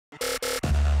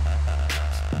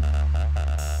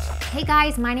Hey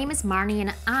guys, my name is Marni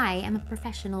and I am a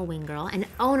professional wing girl and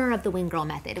owner of the Wing Girl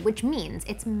Method, which means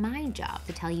it's my job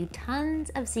to tell you tons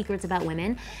of secrets about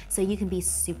women so you can be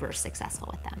super successful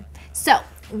with them. So,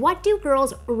 what do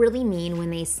girls really mean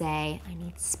when they say, I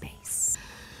need space?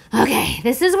 Okay,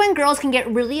 this is when girls can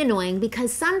get really annoying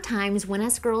because sometimes when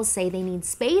us girls say they need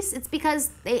space, it's because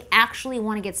they actually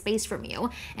want to get space from you.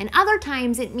 And other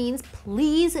times it means,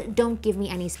 please don't give me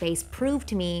any space. Prove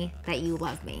to me that you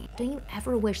love me. Don't you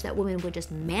ever wish that women would just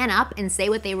man up and say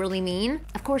what they really mean?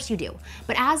 Of course you do.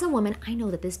 But as a woman, I know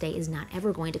that this day is not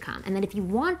ever going to come. And that if you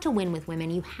want to win with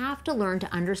women, you have to learn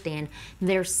to understand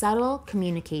their subtle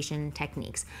communication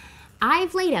techniques.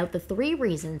 I've laid out the 3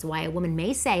 reasons why a woman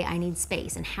may say, I need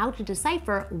space, and how to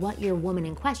decipher what your woman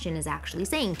in question is actually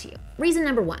saying to you. Reason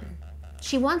number 1,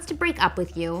 she wants to break up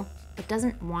with you, but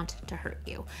doesn't want to hurt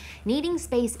you. Needing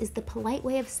space is the polite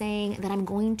way of saying that I'm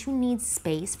going to need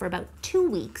space for about 2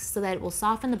 weeks so that it will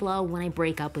soften the blow when I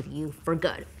break up with you for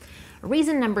good.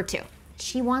 Reason number 2,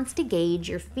 she wants to gauge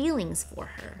your feelings for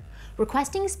her.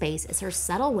 Requesting space is her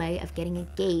subtle way of getting a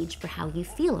gauge for how you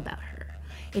feel about her.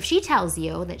 If she tells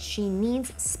you that she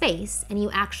needs space and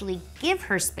you actually give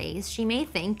her space, she may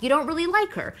think you don't really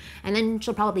like her, and then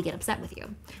she'll probably get upset with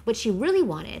you. What she really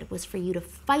wanted was for you to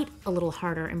fight a little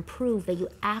harder and prove that you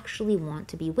actually want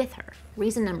to be with her.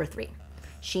 Reason number 3,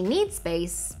 she needs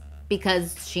space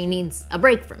because she needs a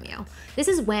break from you. This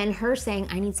is when her saying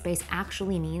I need space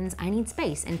actually means I need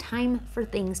space and time for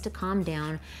things to calm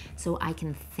down so I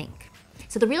can think.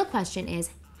 So the real question is,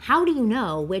 how do you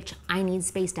know which I need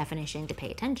space definition to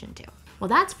pay attention to? Well,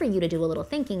 that's for you to do a little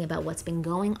thinking about what's been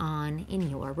going on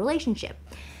in your relationship.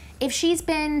 If she's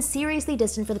been seriously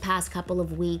distant for the past couple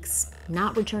of weeks,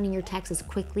 not returning your texts as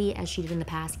quickly as she did in the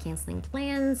past, canceling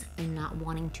plans, and not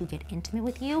wanting to get intimate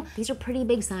with you, these are pretty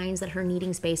big signs that her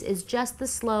needing space is just the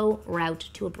slow route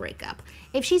to a breakup.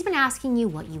 If she's been asking you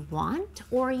what you want,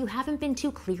 or you haven't been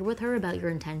too clear with her about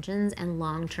your intentions and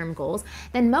long-term goals,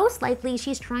 then most likely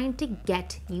she's trying to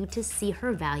get you to see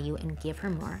her value and give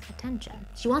her more attention.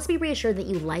 She wants to be reassured that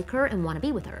you like her and want to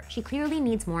be with her. She clearly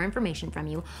needs more information from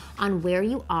you on where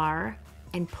you are,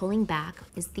 and pulling back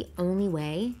is the only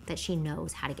way that she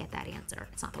knows how to get that answer.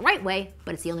 It's not the right way,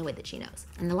 but it's the only way that she knows.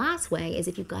 And the last way is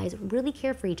if you guys really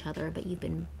care for each other, but you've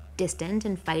been distant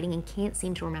and fighting and can't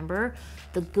seem to remember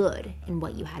the good in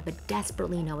what you had, but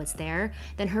desperately know it's there,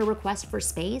 then her request for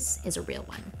space is a real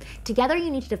one. Together, you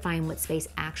need to define what space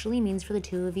actually means for the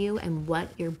two of you and what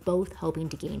you're both hoping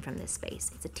to gain from this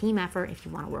space. It's a team effort if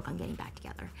you want to work on getting back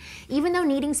together. Even though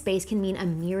needing space can mean a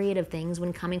myriad of things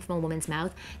when coming from a woman's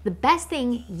mouth, the best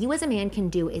thing you as a man can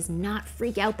do is not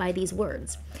freak out by these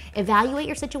words. Evaluate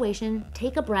your situation,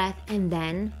 take a breath, and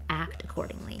then act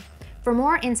accordingly. For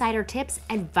more insider tips,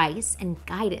 advice, and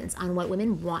guidance on what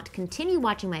women want, continue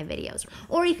watching my videos,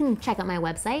 or you can check out my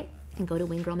website and go to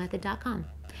winggirlmethod.com.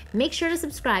 Make sure to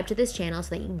subscribe to this channel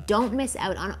so that you don't miss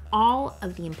out on all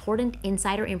of the important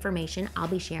insider information I'll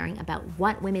be sharing about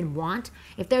what women want.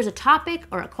 If there's a topic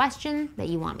or a question that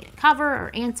you want me to cover or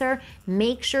answer,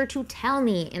 make sure to tell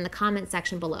me in the comment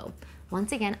section below.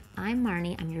 Once again, I'm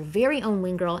Marni. I'm your very own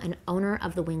wing girl and owner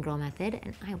of the Wing Girl Method,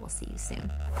 and I will see you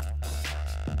soon.